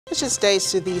Which is days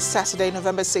to the Saturday,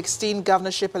 November 16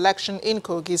 governorship election in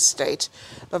Kogi State.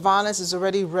 The violence is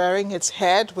already rearing its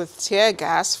head with tear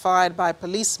gas fired by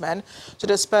policemen to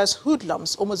disperse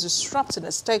hoodlums, almost disrupting a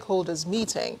stakeholders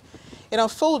meeting. It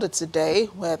unfolded today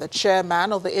where the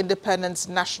chairman of the Independent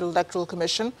National Electoral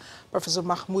Commission, Professor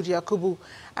Mahmoud Yakubu,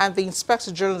 and the Inspector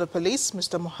General of Police,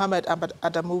 Mr. Mohammed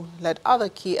Adamu, led other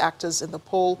key actors in the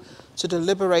poll to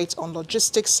deliberate on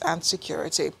logistics and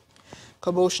security.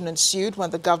 Commotion ensued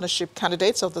when the governorship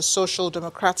candidates of the Social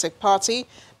Democratic Party,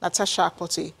 Natasha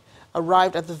Akpoti,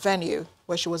 arrived at the venue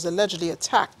where she was allegedly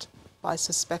attacked by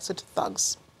suspected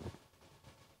thugs.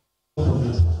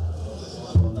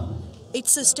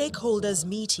 It's a stakeholders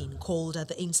meeting called at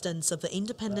the instance of the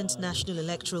Independent National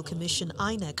Electoral Commission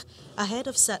 (INEC) ahead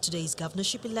of Saturday's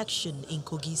governorship election in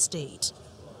Kogi State.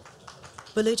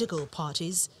 Political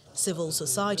parties, civil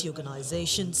society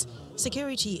organizations,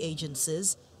 security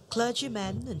agencies,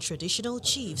 clergymen and traditional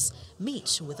chiefs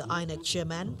meet with the INEC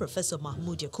chairman, Professor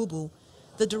Mahmoud Yakubu,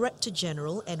 the Director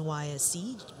General,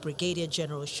 NYSC, Brigadier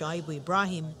General Shaibu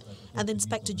Ibrahim, and the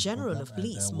Inspector General of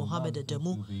Police, Mohammed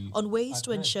Adamu, on ways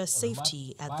to ensure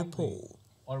safety at the poll.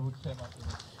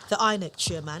 The INEC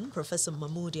chairman, Professor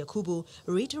Mahmoud Yakubu,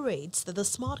 reiterates that the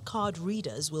smart card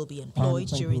readers will be employed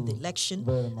during the election,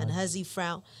 and as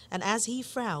he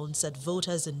frowns at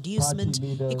voters' inducement,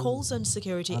 he calls on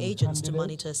security agents to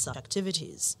monitor such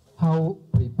activities. How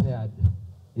prepared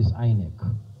is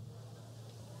INEC?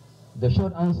 The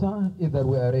short answer is that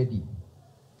we are ready.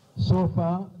 So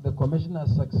far, the Commission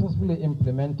has successfully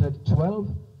implemented 12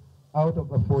 out of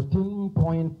the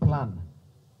 14-point plan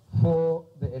for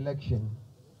the election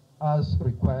as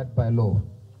required by law.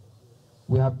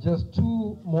 We have just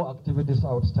 2 more activities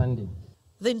outstanding.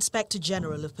 The Inspector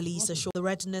General of Police assured the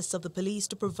readiness of the police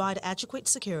to provide adequate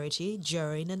security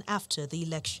during and after the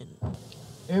election.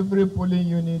 Every polling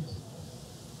unit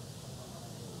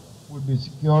will be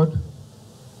secured.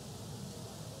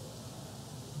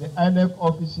 The INEC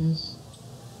offices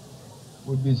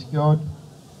will be secured.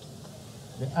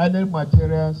 The INEC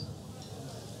materials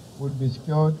will be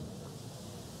secured.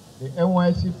 The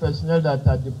NYC personnel that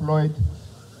are deployed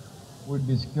will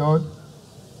be secured.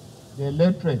 The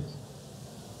electorate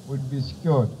will be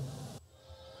secured.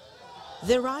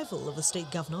 The arrival of the state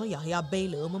governor, Yahya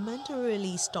Bello,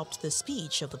 momentarily stopped the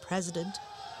speech of the president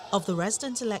of the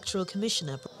Resident Electoral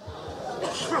Commissioner.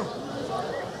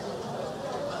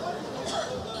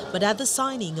 But at the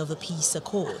signing of the peace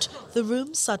accord, the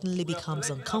room suddenly becomes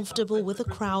uncomfortable with the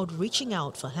crowd reaching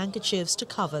out for handkerchiefs to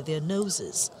cover their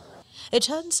noses. It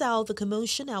turns out the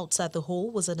commotion outside the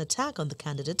hall was an attack on the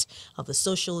candidate of the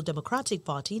Social Democratic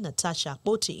Party, Natasha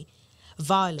Akpoti.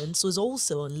 Violence was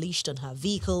also unleashed on her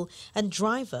vehicle and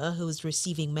driver, who was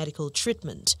receiving medical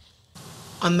treatment.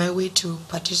 On my way to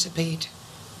participate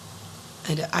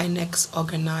in the INEC's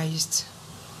organized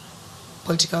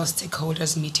political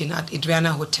stakeholders meeting at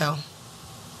Adriana Hotel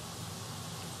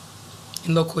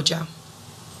in Lokoja,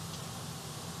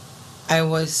 I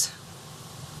was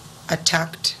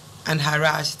attacked and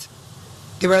harassed.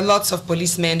 There were lots of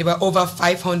policemen. There were over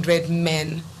 500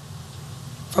 men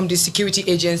from the security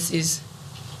agencies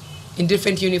in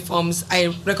different uniforms.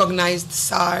 I recognized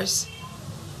SARS,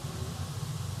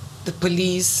 the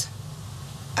police,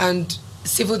 and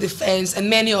civil defense, and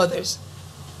many others.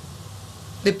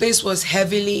 The place was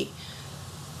heavily,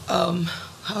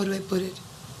 how do I put it?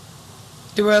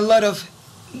 There were a lot of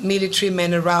military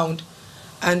men around,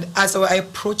 and as I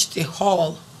approached the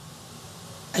hall,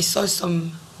 I saw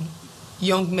some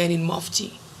young men in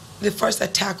mufti. The first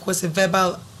attack was a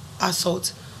verbal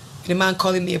assault. The man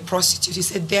calling me a prostitute. He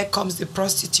said, "There comes the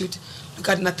prostitute. Look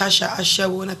at Natasha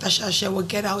Ashewo. Natasha Ashewo,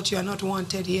 get out, you are not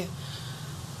wanted here."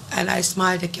 And I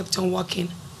smiled, I kept on walking.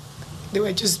 They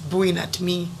were just booing at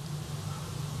me.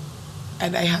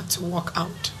 And I had to walk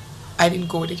out. I didn't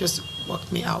go, they just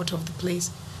walked me out of the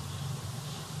place.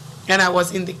 And I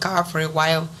was in the car for a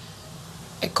while.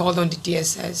 I called on the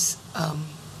DSS,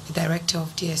 the director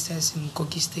of DSS in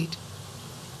Kogi State.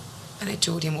 And I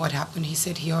told him what happened. He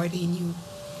said he already knew.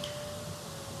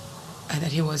 And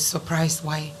that he was surprised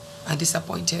why and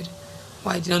disappointed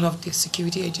why none of the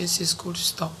security agencies could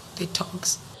stop the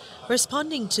talks.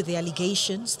 Responding to the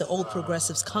allegations, the All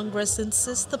Progressives Congress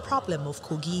insists the problem of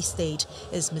Kogi State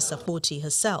is Ms. Akpoti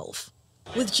herself.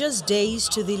 With just days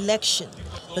to the election,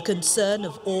 the concern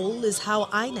of all is how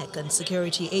INEC and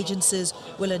security agencies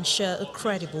will ensure a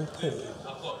credible poll.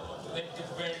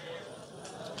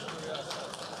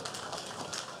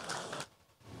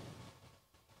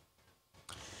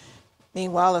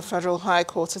 Meanwhile, a federal high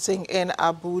court sitting in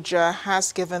Abuja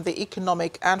has given the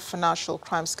Economic and Financial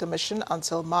Crimes Commission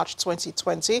until March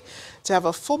 2020 to have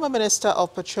a former Minister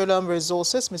of Petroleum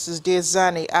Resources, Mrs.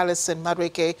 Diezani Alison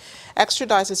Madueke,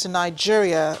 extradited to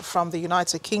Nigeria from the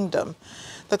United Kingdom.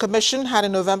 The commission had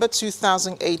in November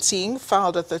 2018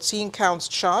 filed a 13-count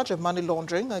charge of money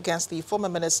laundering against the former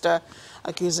minister,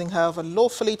 accusing her of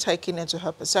unlawfully taking into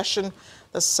her possession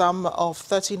the sum of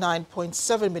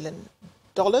 $39.7 million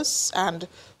and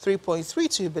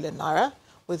 3.32 billion naira,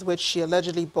 with which she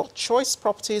allegedly bought choice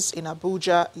properties in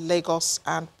Abuja, Lagos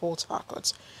and Port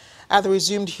Harcourt. At the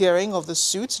resumed hearing of the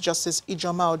suit, Justice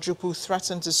Ijoma Ojupu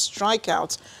threatened to strike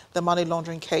out the money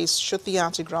laundering case should the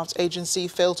anti-graft agency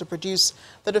fail to produce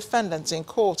the defendant in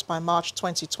court by March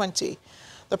 2020.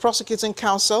 The prosecuting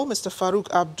counsel, Mr.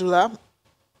 Farouk Abdullah,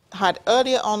 had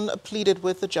earlier on pleaded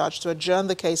with the judge to adjourn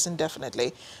the case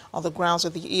indefinitely on the grounds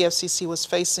that the EFCC was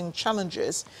facing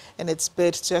challenges in its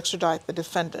bid to extradite the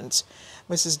defendant.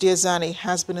 Mrs. Diezani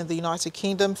has been in the United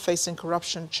Kingdom facing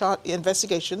corruption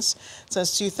investigations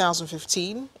since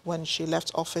 2015 when she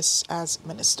left office as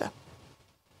minister.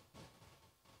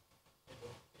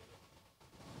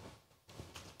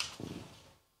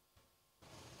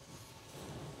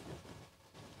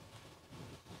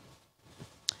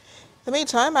 In the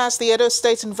meantime, as the Edo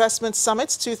State Investment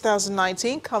Summit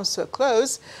 2019 comes to a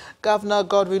close, Governor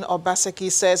Godwin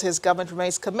Obaseki says his government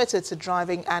remains committed to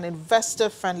driving an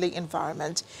investor-friendly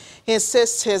environment. He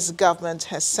insists his government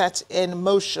has set in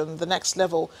motion the next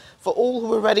level for all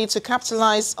who are ready to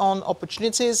capitalize on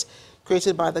opportunities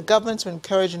created by the government to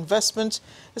encourage investment,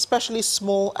 especially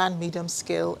small and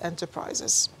medium-scale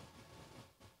enterprises.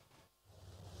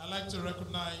 I'd like to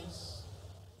recognize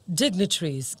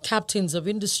dignitaries, captains of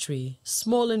industry,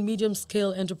 small and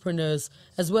medium-scale entrepreneurs,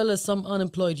 as well as some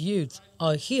unemployed youth,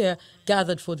 are here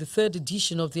gathered for the third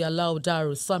edition of the Alao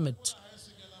Daro Summit.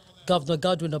 Governor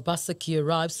Godwin Obaseki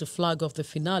arrives to flag off the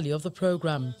finale of the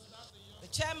program. The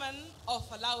chairman of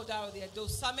Alao Daro, the Edo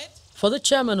Summit. For the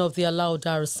chairman of the Alao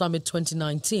Daro Summit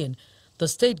 2019, the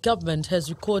state government has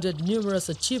recorded numerous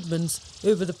achievements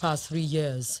over the past 3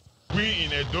 years. we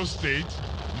in Edo State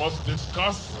must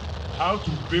discuss how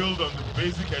to build on the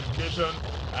basic education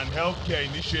and healthcare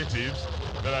initiatives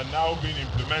that are now being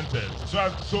implemented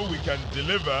so we can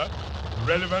deliver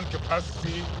relevant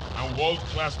capacity and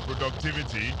world-class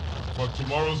productivity for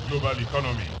tomorrow's global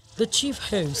economy. The chief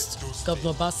host,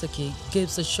 Governor Obaseki,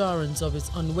 gives assurance of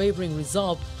his unwavering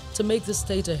resolve to make the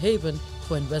state a haven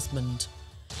for investment.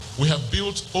 We have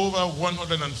built over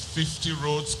 150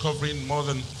 roads covering more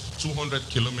than 200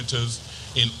 kilometers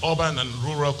in urban and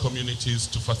rural communities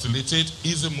to facilitate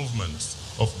easy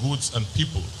movements of goods and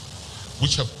people,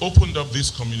 which have opened up these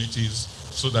communities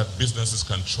so that businesses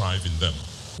can thrive in them.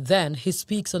 Then he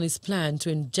speaks on his plan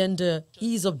to engender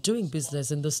ease of doing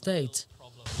business in the state.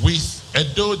 With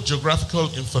Edo Geographical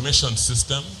Information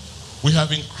System, we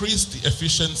have increased the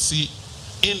efficiency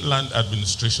in land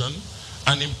administration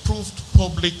and improved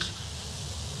public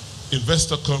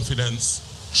investor confidence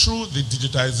through the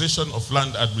digitization of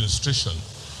land administration,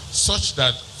 such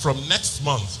that from next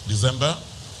month, December,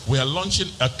 we are launching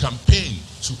a campaign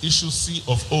to issue C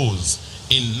of O's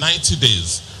in 90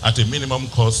 days at a minimum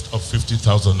cost of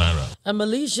 50,000 naira. A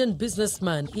Malaysian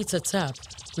businessman, Ita Tap,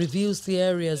 reveals the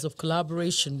areas of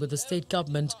collaboration with the state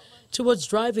government towards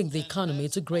driving the economy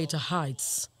to greater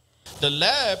heights. The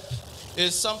lab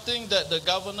is something that the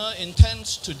governor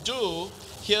intends to do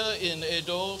here in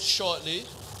Edo shortly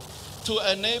to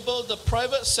enable the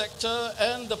private sector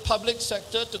and the public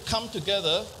sector to come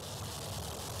together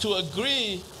to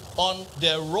agree on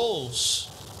their roles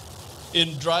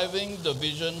in driving the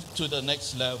vision to the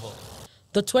next level.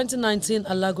 The 2019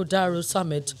 Alao Daro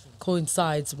Summit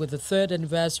coincides with the third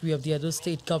anniversary of the Edo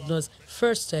State Governor's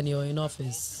first tenure in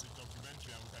office.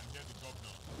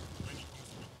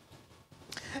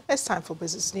 It's time for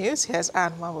business news. Here's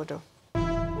Anne Mawodo.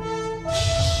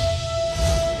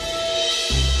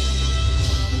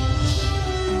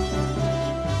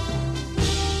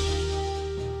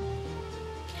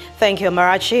 Thank you,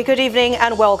 Marachi. Good evening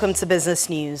and welcome to Business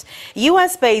News.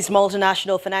 US-based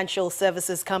multinational financial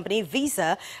services company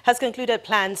Visa has concluded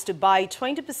plans to buy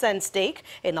 20% stake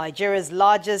in Nigeria's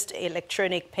largest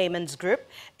electronic payments group,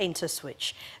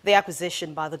 InterSwitch. The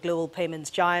acquisition by the global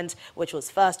payments giant, which was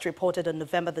first reported on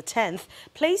November the 10th,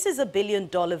 places a $1 billion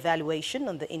valuation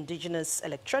on the indigenous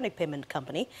electronic payment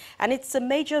company, and it's a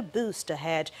major boost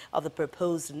ahead of the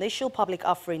proposed initial public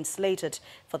offering slated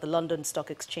for the London Stock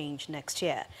Exchange next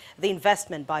year. The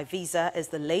investment by Visa is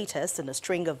the latest in a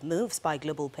string of moves by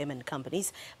global payment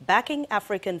companies backing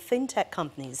African fintech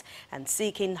companies and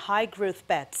seeking high-growth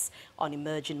bets on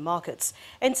emerging markets.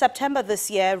 In September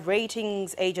this year,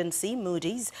 ratings agency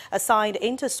Moody's assigned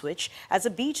InterSwitch as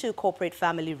a B2 corporate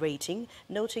family rating,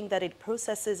 noting that it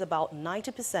processes about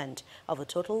 90% of the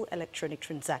total electronic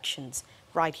transactions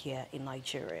right here in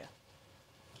Nigeria.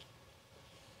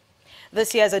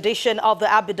 This year's edition of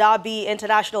the Abu Dhabi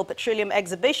International Petroleum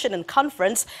Exhibition and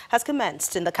Conference has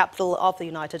commenced in the capital of the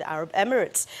United Arab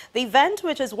Emirates. The event,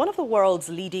 which is one of the world's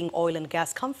leading oil and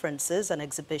gas conferences and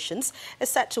exhibitions, is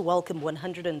set to welcome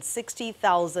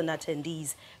 160,000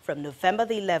 attendees from November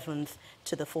the 11th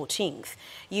to the 14th.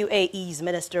 UAE's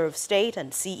Minister of State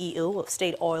and CEO of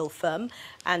state oil firm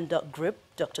and Group,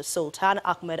 Dr. Sultan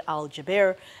Ahmed Al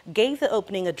Jaber, gave the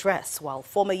opening address, while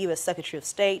former U.S. Secretary of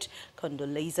State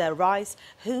Condoleezza Rice,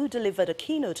 who delivered a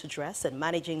keynote address on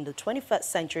managing the 21st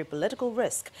century political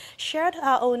risk, shared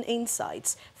her own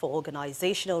insights for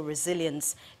organizational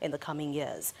resilience in the coming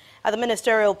years. At the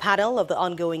ministerial panel of the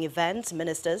ongoing event,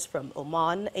 ministers from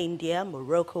Oman, India,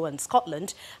 Morocco and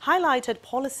Scotland highlighted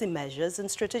policy measures and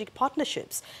strategic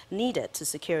partnerships needed to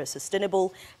secure a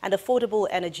sustainable and affordable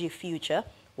energy future,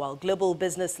 while global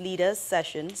business leaders'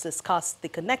 sessions discussed the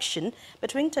connection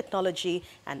between technology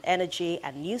and energy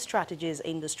and new strategies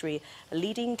industry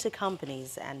leading to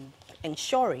companies and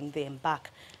ensuring they embark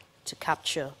to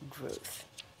capture growth.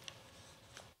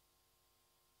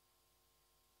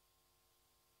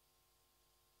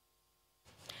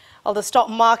 Well, the stock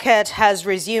market has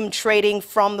resumed trading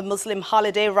from the Muslim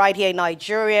holiday right here in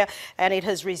Nigeria, and it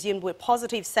has resumed with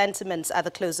positive sentiments at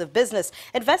the close of business.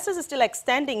 Investors are still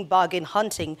extending bargain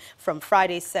hunting from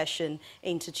Friday's session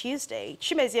into Tuesday.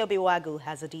 Chimezie Obiwagu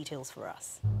has the details for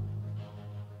us.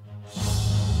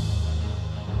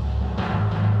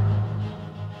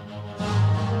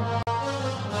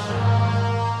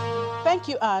 Thank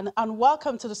you, Anne, and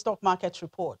welcome to the Stock Market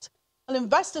Report. Well,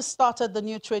 investors started the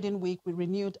new trading week with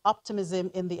renewed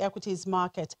optimism in the equities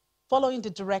market following the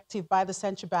directive by the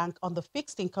central bank on the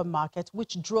fixed income market,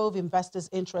 which drove investors'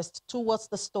 interest towards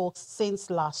the stocks since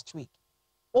last week.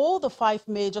 All the 5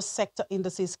 major sector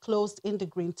indices closed in the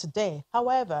green today.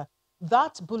 However,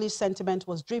 that bullish sentiment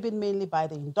was driven mainly by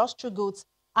the industrial goods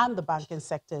and the banking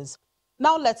sectors.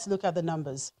 Now let's look at the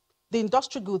numbers. The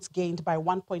industrial goods gained by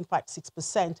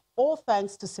 1.56%, all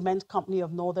thanks to Cement Company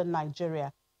of Northern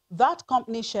Nigeria. That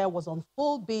company share was on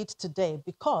full bid today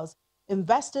because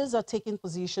investors are taking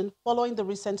position following the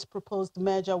recent proposed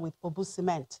merger with Obu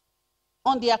Cement.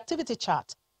 On the activity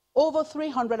chart, over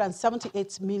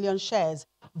 378 million shares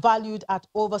valued at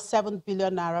over 7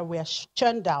 billion naira were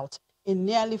churned out in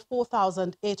nearly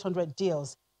 4,800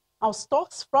 deals. Our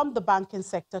stocks from the banking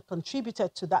sector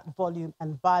contributed to that volume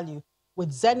and value,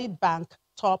 with Zenith Bank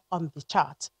top on the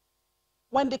chart.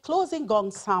 When the closing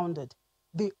gong sounded,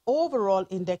 the overall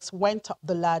index went up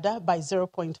the ladder by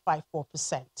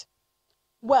 0.54%.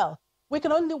 Well, we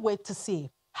can only wait to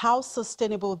see how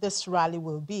sustainable this rally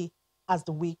will be as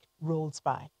the week rolls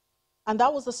by. And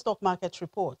that was the Stock Market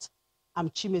Report. I'm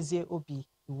Chimezie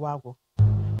Obiwagu.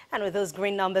 And with those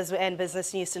green numbers, we end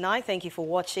Business News tonight. Thank you for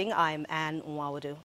watching. I'm Anne Nwawadu.